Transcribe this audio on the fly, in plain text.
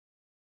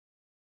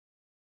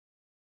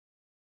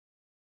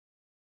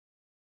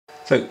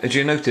So as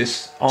you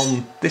notice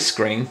on this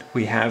screen,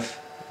 we have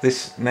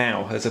this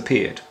now has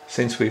appeared.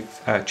 Since we've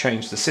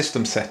changed the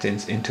system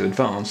settings into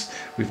advanced,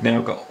 we've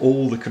now got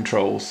all the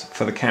controls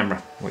for the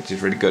camera, which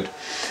is really good.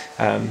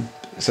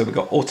 So we've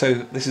got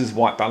auto, this is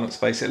white balance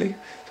basically.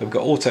 So we've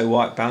got auto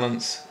white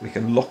balance. We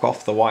can lock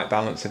off the white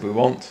balance if we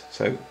want.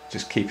 So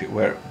just keep it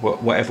where,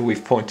 whatever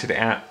we've pointed it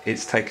at,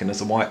 it's taken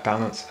as a white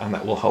balance and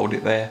that will hold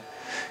it there.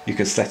 You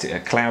can set it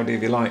at cloudy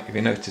if you like. If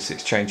you notice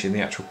it's changing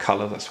the actual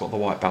color, that's what the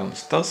white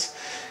balance does.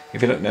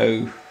 If you don't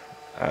know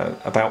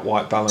about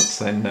white balance,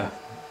 then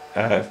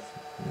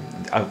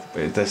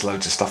there's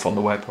loads of stuff on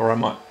the web, or I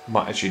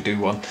might actually do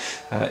one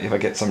if I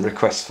get some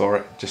requests for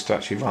it, just to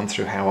actually run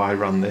through how I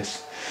run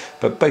this.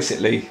 But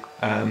basically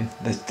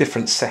there's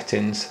different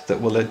settings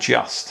that will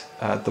adjust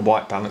the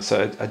white balance,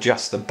 so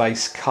adjust the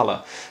base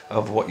color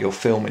of what you're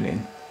filming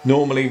in.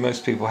 Normally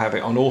most people have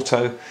it on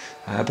auto,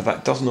 but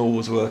that doesn't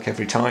always work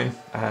every time.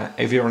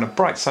 If you're on a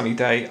bright sunny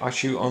day, I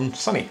shoot on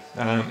sunny.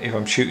 If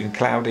I'm shooting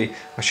cloudy,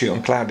 I shoot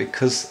on cloudy,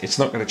 because it's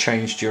not going to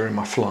change during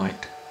my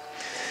flight.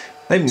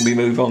 Then we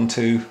move on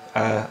to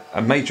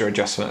a major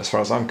adjustment as far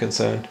as I'm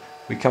concerned.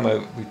 We come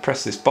over, we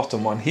press this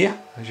bottom one here,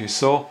 as you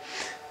saw,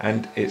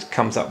 and it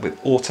comes up with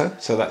auto,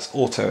 so that's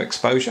auto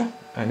exposure.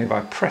 And if I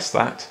press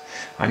that,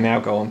 I now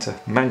go on to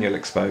manual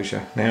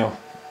exposure. Now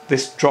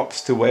this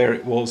drops to where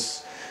it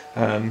was,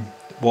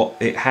 what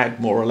it had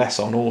more or less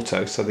on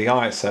auto. So the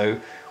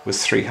ISO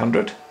was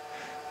 300,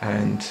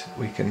 and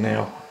we can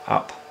now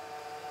up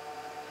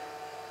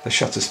the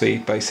shutter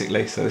speed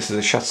basically. So this is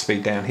the shutter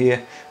speed down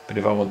here, but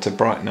if I want to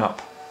brighten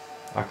up,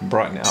 I can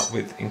brighten it up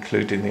with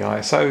including the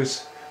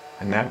ISOs.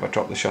 And now if I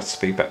drop the shutter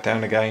speed back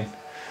down again,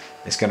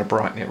 it's going to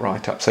brighten it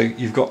right up. So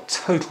you've got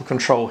total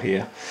control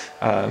here.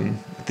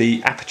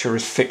 The aperture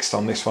is fixed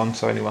on this one,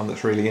 so anyone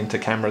that's really into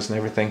cameras and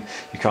everything,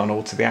 you can't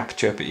alter the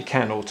aperture, but you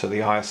can alter the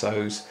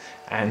ISOs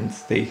and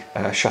the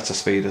shutter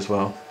speed as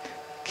well.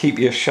 Keep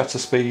your shutter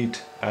speed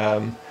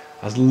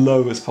as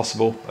low as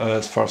possible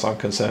as far as I'm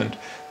concerned.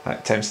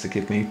 That tends to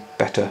give me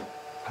better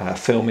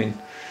filming,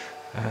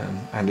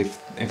 and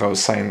if I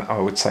was saying, I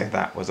would say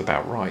that was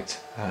about right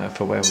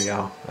for where we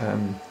are,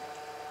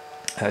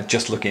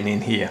 just looking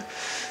in here.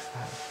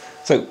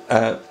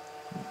 So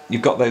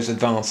you've got those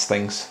advanced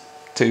things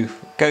to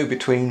go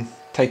between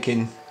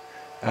taking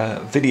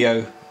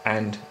video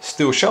and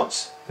still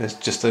shots. There's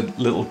just a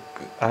little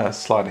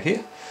slider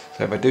here,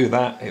 so if I do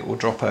that, it will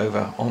drop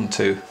over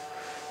onto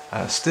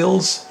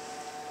stills.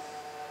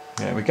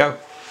 There we go.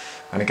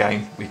 And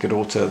again, we could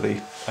alter the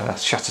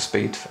shutter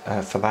speed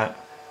for that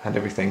and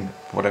everything,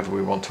 whatever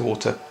we want to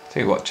alter.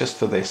 Tell you what, just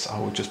for this, I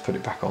will just put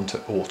it back onto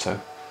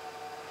auto,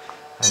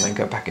 and then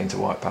go back into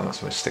white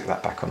balance. We'll stick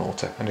that back on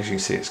auto, and as you can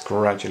see, it's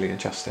gradually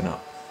adjusting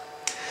up.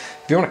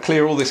 If you want to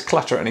clear all this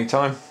clutter at any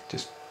time,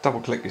 just double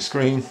click your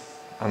screen,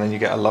 and then you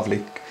get a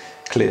lovely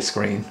clear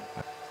screen.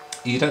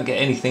 You don't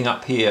get anything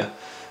up here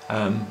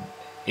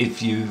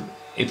if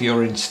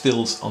you're in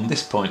stills on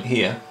this point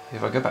here.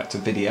 If I go back to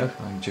video,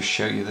 I can just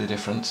show you the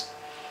difference.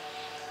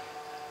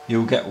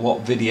 You'll get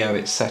what video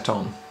it's set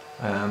on,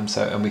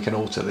 and we can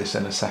alter this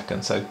in a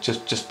second, so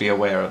just be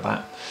aware of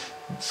that.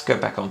 Let's go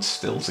back on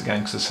stills again,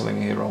 because there's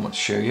something here I want to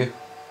show you.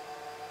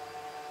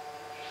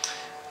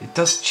 It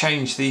does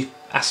change the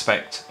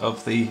aspect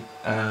of the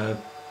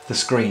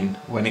screen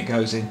when it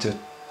goes into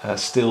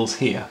stills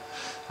here,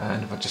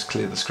 and if I just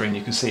clear the screen,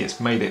 you can see it's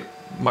made it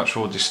much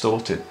more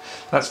distorted.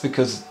 That's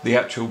because the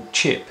actual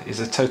chip is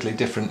a totally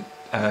different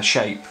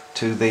shape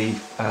to the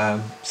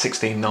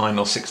 16:9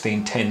 or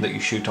 16:10 that you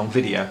shoot on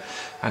video,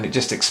 and it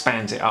just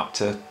expands it up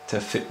to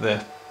fit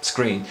the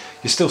screen.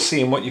 You're still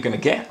seeing what you're going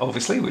to get,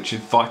 obviously, which is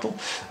vital,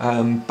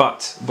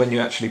 but when you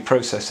actually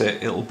process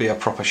it, it'll be a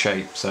proper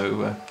shape.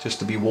 So just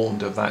to be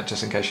warned of that,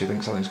 just in case you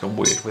think something's gone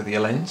weird with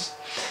your lens.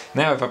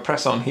 Now if I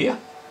press on here,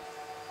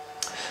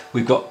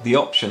 we've got the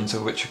options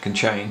of which you can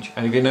change,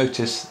 and if you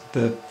notice,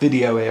 the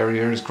video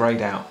area is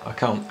greyed out. I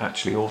can't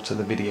actually alter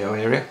the video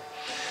area.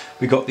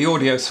 We got the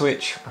audio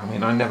switch. I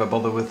mean, I never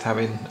bother with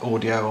having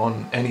audio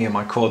on any of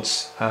my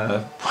quads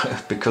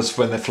because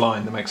when they're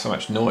flying they make so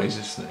much noise,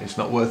 it's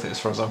not worth it as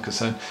far as I'm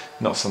concerned,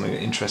 not something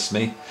that interests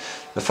me.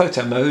 The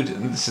photo mode,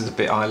 and this is a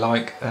bit I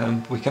like,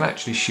 we can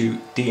actually shoot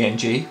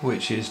DNG,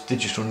 which is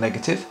digital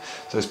negative,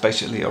 so it's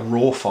basically a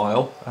raw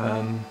file,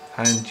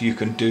 and you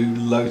can do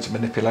loads of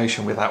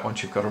manipulation with that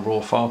once you've got a raw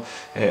file.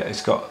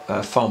 It's got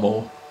far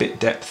more bit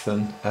depth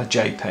than a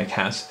JPEG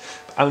has.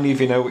 Only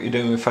if you know what you're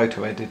doing with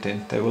photo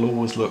editing. They will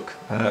always look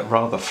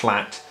rather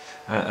flat,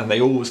 and they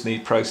always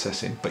need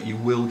processing, but you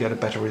will get a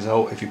better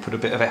result if you put a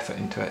bit of effort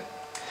into it.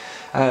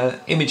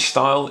 Image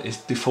style is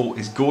default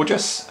is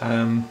gorgeous,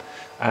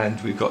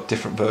 and we've got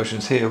different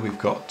versions here. We've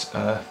got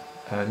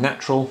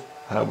natural,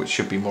 which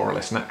should be more or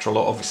less natural,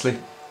 obviously.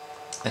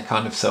 They're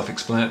kind of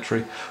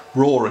self-explanatory.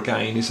 Raw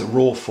again is a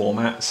raw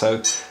format,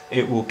 so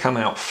it will come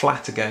out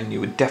flat again. You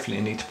would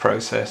definitely need to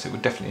process, it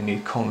would definitely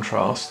need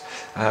contrast,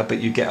 but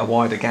you get a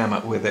wider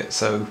gamut with it,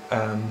 so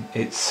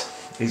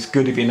it's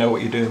good if you know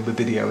what you're doing with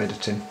video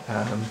editing.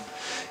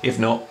 If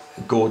not,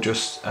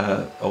 gorgeous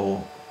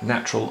or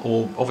natural,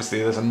 or obviously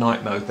there's a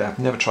night mode there. I've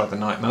never tried the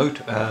night mode.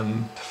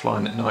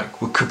 Flying at night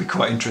could be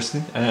quite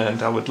interesting,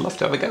 and I would love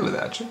to have a go with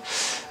it actually.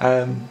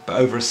 But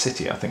over a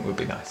city I think would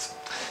be nice.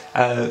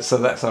 So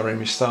that's our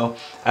image style.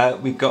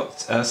 We've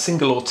got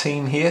single or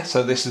team here,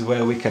 so this is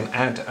where we can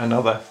add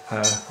another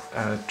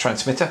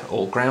transmitter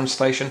or ground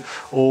station,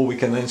 or we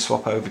can then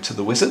swap over to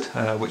the wizard,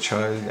 which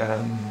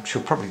I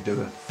shall probably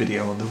do a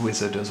video on the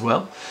wizard as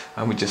well,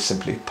 and we just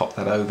simply pop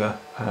that over,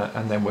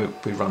 and then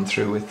we run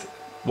through with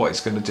what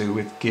it's going to do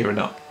with gearing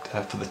up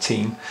for the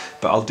team,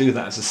 but I'll do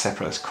that as a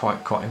separate. It's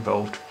quite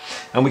involved.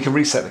 And we can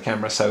reset the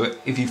camera, so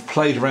if you've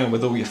played around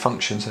with all your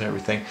functions and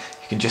everything,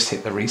 you can just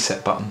hit the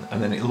reset button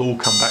and then it'll all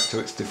come back to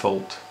its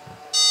default.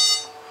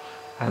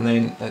 And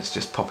then let's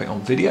just pop it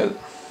on video.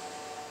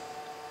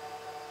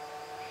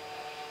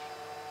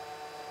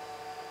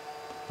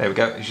 There we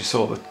go. As you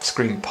saw, the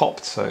screen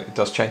popped, so it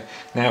does change.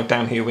 Now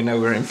down here we know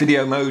we're in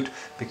video mode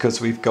because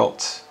we've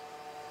got,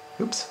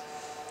 oops,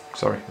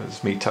 sorry,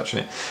 that's me touching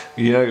it.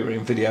 You know we're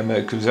in video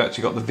mode because we've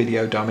actually got the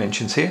video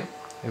dimensions here.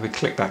 If we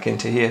click back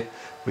into here,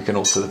 we can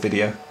alter the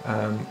video,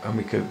 and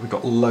we've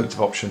got loads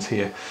of options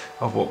here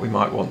of what we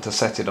might want to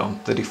set it on.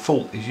 The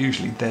default is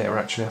usually there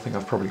actually. I think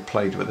I've probably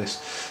played with this,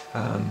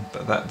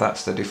 but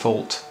that's the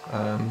default.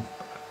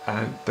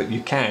 But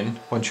you can,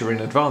 once you're in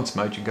advanced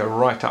mode, you can go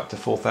right up to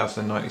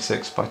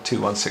 4096 by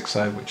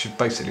 2160, which is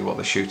basically what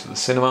they shoot at the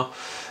cinema.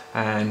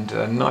 And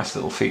a nice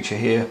little feature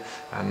here,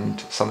 and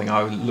something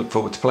I look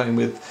forward to playing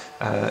with,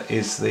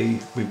 is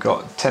we've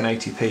got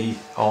 1080p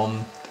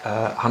on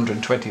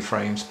 120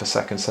 frames per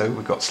second, so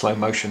we've got slow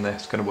motion there.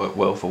 It's going to work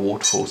well for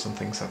waterfalls and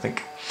things, I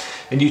think.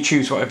 And you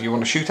choose whatever you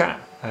want to shoot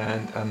at,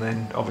 and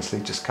then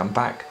obviously just come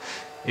back.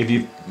 If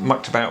you've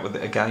mucked about with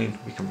it again,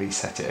 we can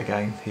reset it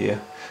again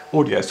here.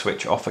 Audio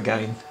switch off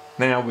again.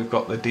 Now we've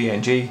got the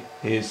DNG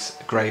is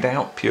greyed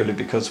out purely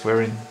because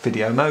we're in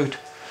video mode.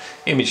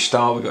 Image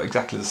style, we've got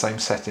exactly the same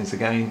settings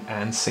again,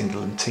 and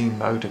single and team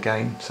mode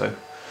again, so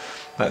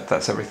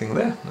that's everything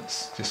there.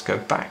 Let's just go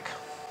back.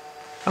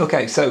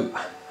 Okay, so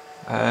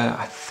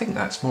I think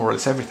that's more or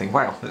less everything.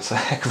 Wow, that's a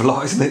heck of a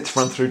lot, isn't it, to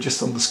run through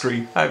just on the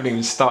screen. I haven't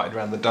even started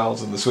around the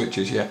dials and the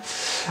switches yet.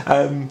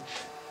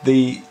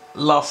 The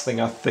last thing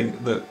I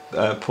think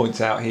that points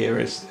out here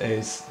is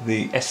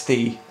the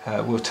SD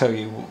will tell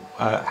you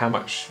how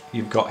much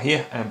you've got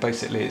here, and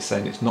basically it's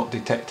saying it's not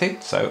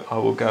detected. So I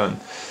will go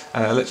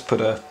and let's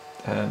put a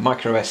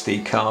micro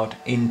SD card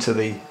into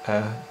the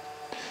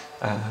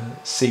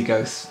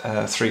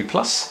Seago 3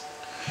 Plus,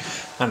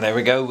 and there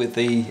we go with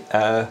the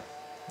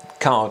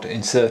card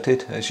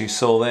inserted, as you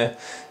saw there.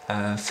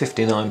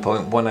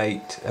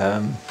 59.18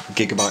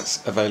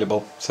 gigabytes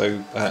available,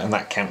 so and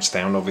that counts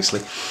down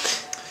obviously.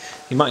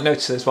 You might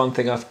notice there's one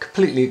thing I've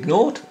completely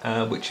ignored,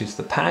 which is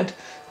the pad.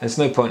 There's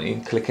no point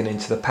in clicking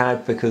into the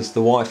pad because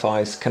the Wi-Fi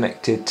is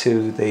connected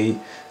to the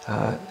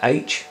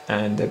H,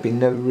 and there'd be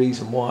no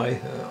reason why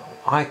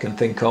I can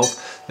think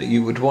of that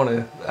you would want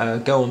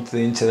to go onto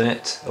the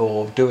internet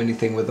or do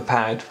anything with the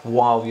pad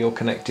while you're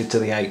connected to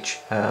the H.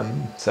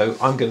 So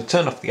I'm going to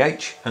turn off the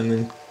H, and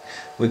then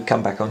we'll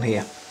come back on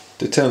here.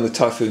 To turn the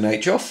Typhoon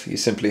H off, you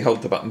simply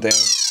hold the button down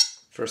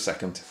for a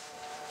second.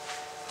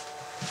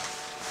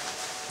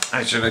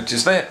 As you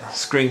notice there, the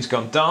screen's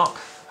gone dark,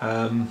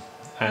 and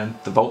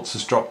the volts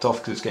has dropped off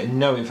because it's getting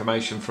no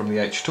information from the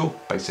H tool,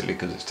 basically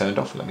because it's turned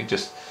off. Let me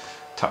just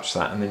touch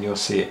that and then you'll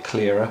see it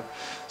clearer.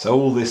 So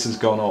all this has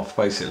gone off,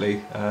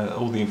 basically,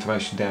 all the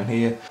information down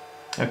here.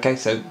 Okay,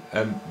 so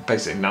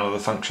basically none of the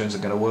functions are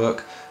going to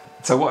work.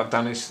 So what I've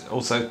done is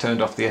also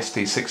turned off the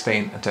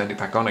ST16 and turned it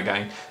back on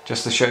again,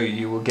 just to show you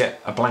you will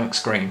get a blank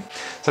screen.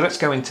 So let's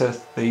go into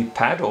the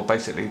pad, or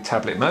basically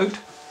tablet mode.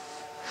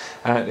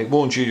 It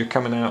warns you you're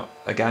coming out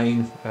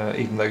again,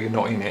 even though you're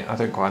not in it. I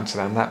don't quite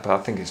understand that, but I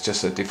think it's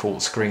just a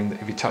default screen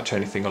that if you touch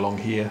anything along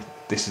here,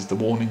 this is the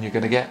warning you're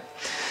going to get.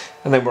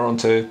 And then we're on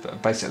to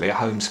basically a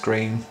home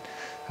screen,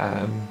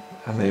 and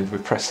then if we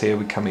press here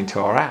we come into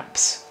our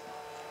apps.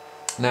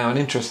 Now an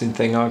interesting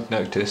thing I've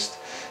noticed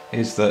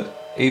is that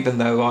even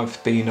though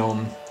I've been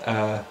on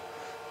the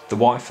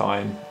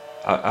Wi-Fi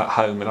at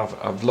home, and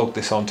I've logged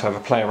this on to have a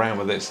play around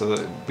with it so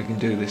that we can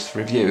do this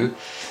review,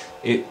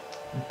 it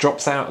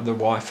drops out of the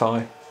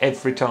Wi-Fi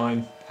every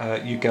time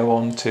you go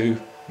on to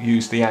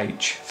use the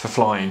H for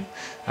flying,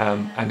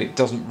 and it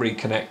doesn't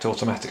reconnect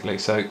automatically,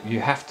 so you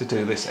have to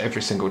do this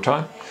every single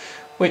time,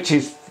 which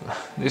is,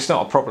 it's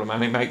not a problem,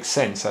 and it makes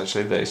sense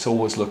actually that it's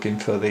always looking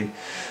for the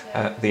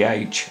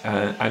H,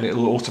 and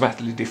it'll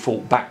automatically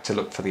default back to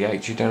look for the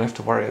H. You don't have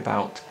to worry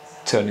about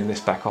turning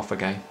this back off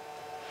again.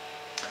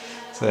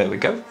 So there we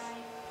go,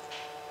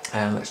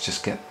 and let's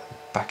just get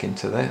back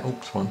into there.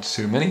 Oops, one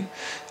too many.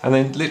 And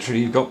then literally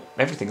you've got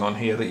everything on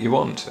here that you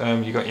want.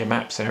 You've got your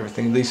maps and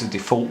everything. These are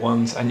default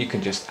ones, and you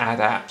can just add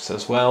apps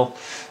as well.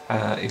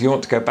 If you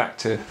want to go back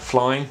to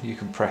flying, you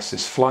can press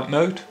this flight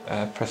mode,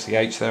 press the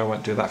H there. I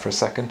won't do that for a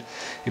second.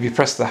 If you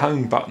press the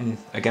home button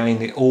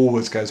again, it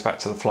always goes back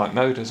to the flight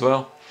mode as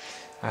well.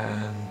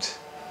 And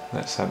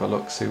let's have a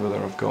look, see whether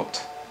I've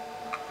got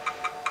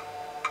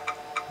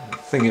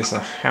thing is, the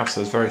house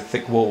has very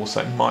thick walls,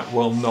 so it might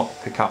well not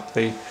pick up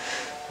the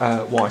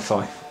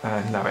Wi-Fi.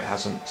 No, it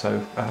hasn't.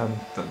 So,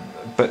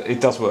 but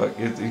it does work.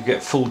 You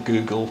get full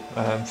Google,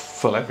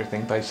 full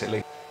everything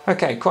basically.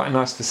 Okay, quite a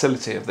nice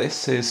facility of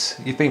this is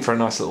you've been for a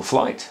nice little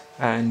flight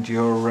and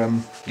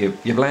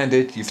you've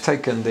landed. You've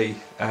taken the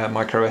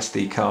micro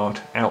SD card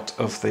out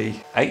of the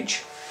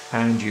H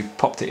and you've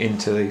popped it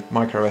into the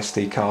micro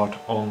SD card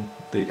on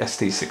the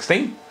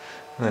ST16, and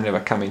then if I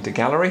come into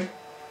gallery,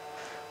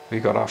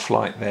 we've got our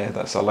flight there.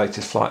 That's our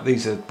latest flight.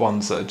 These are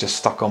ones that are just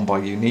stuck on by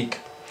Yuneec,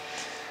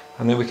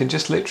 and then we can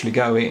just literally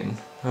go in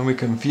and we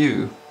can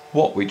view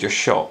what we just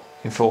shot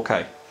in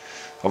 4K.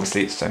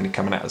 Obviously it's only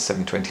coming out at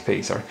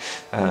 720p, sorry,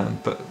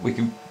 but we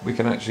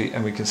can actually,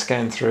 and we can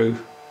scan through,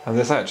 and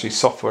there's actually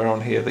software on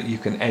here that you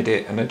can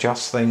edit and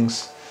adjust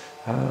things.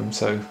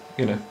 So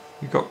you know,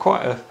 you've got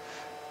quite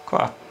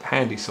a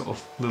handy sort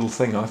of little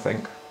thing, I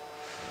think.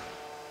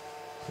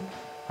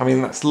 I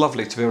mean, that's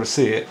lovely to be able to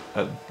see it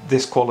at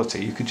this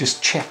quality. You could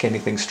just check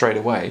anything straight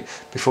away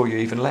before you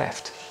even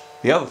left.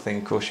 The other thing,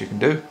 of course, you can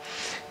do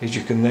is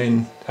you can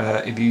then,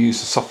 if you use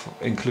the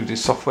included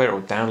software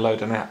or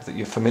download an app that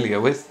you're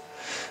familiar with,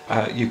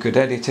 you could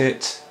edit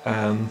it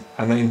and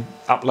then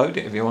upload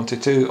it if you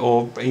wanted to,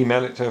 or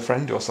email it to a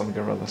friend or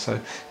something or other. So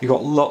you've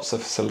got lots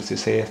of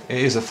facilities here. It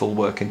is a full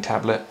working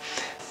tablet.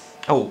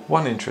 Oh,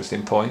 one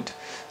interesting point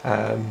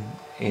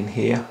in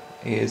here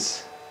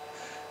is,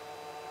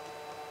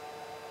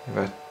 if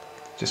I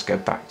just go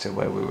back to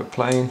where we were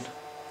playing,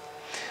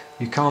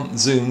 you can't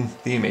zoom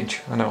the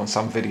image. I know on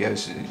some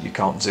videos you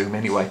can't zoom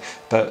anyway,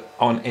 but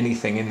on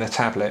anything in the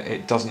tablet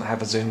it doesn't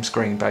have a zoom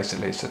screen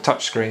basically. It's a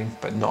touch screen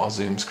but not a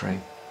zoom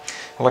screen.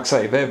 And like I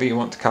say, if ever you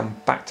want to come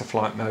back to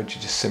flight mode, you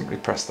just simply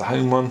press the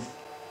home one,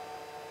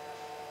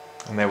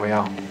 and there we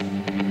are.